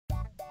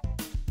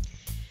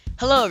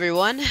Hello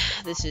everyone,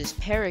 this is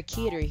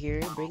Parakeeter here,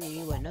 bringing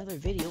you another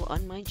video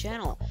on my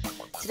channel.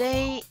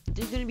 Today,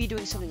 we're going to be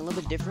doing something a little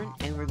bit different,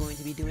 and we're going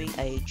to be doing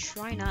a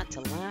try not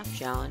to laugh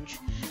challenge,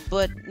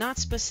 but not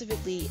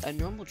specifically a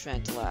normal try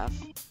not to laugh,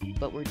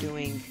 but we're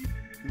doing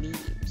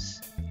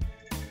memes.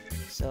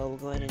 So we'll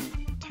go ahead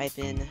and type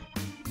in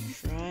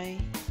try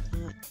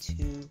not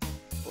to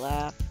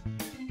laugh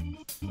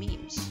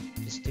memes.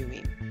 Just do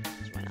meme,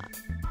 'cause why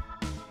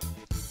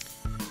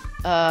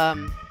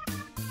not?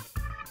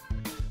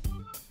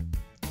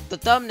 The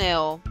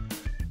thumbnail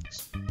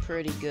is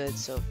pretty good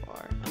so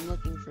far. I'm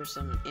looking for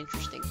some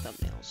interesting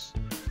thumbnails.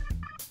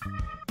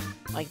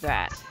 Like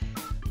that.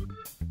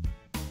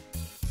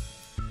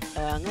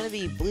 I'm gonna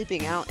be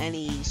bleeping out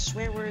any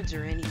swear words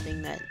or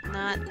anything that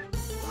not...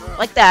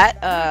 Like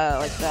that,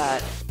 like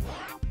that.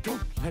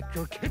 Don't let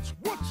your kids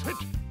watch it!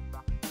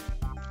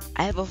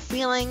 I have a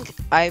feeling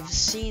I've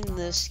seen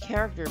this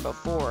character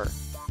before.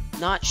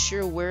 Not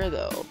sure where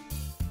though.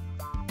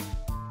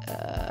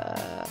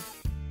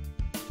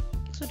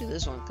 Let's do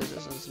this one because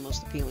this one's the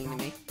most appealing to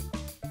me.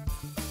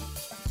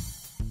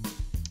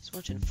 Let's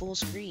watch in full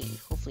screen.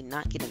 Hopefully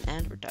not get an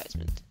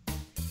advertisement.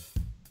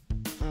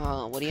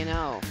 Oh, what do you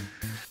know?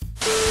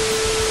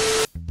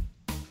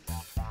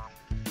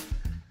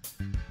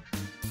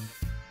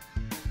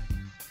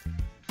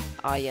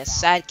 Oh yes,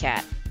 sad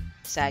cat.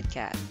 Sad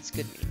cat. It's a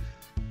good meme.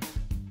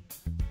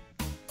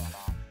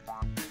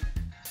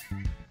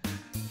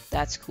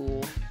 That's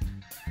cool.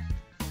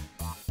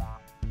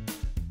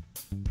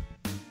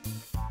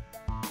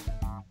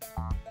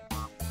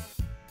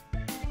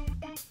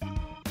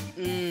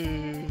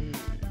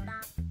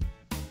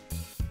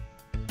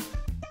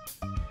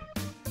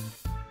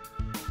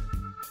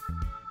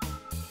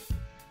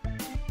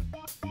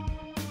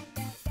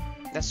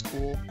 That's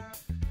cool.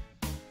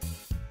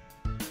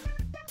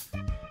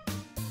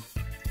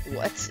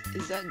 What?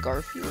 Is that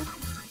Garfield?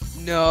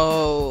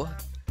 No.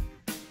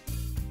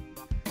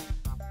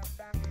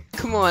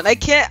 Come on, I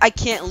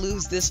can't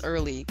lose this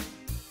early.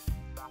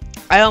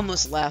 I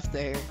almost laughed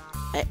there.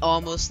 I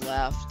almost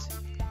laughed.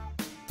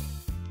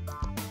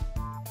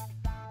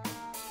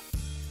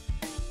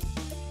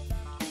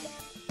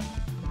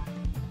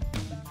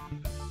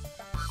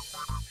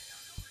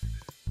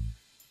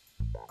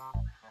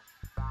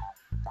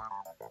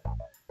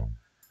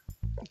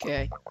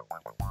 Okay.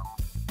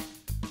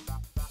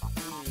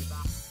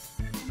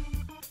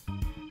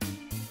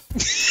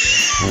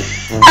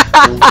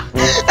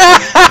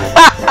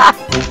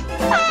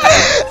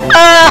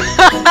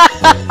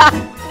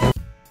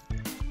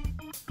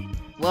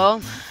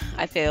 Well,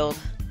 I failed.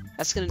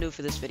 That's gonna do it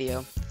for this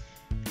video.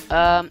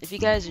 If you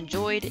guys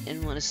enjoyed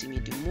and want to see me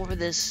do more of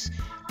this,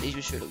 please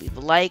be sure to leave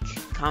a like,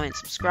 comment,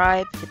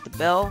 subscribe, hit the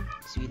bell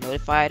so you're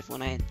notified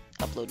when I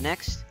upload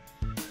next.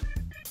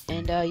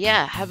 And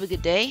yeah, have a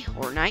good day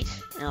or night,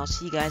 and I'll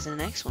see you guys in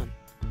the next one.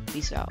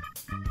 Peace out.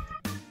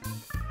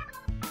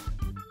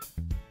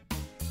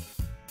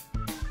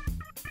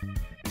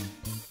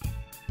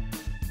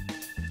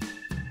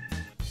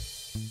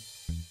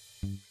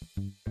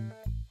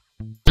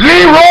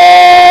 Leroy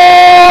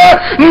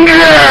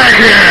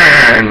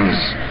Dragon!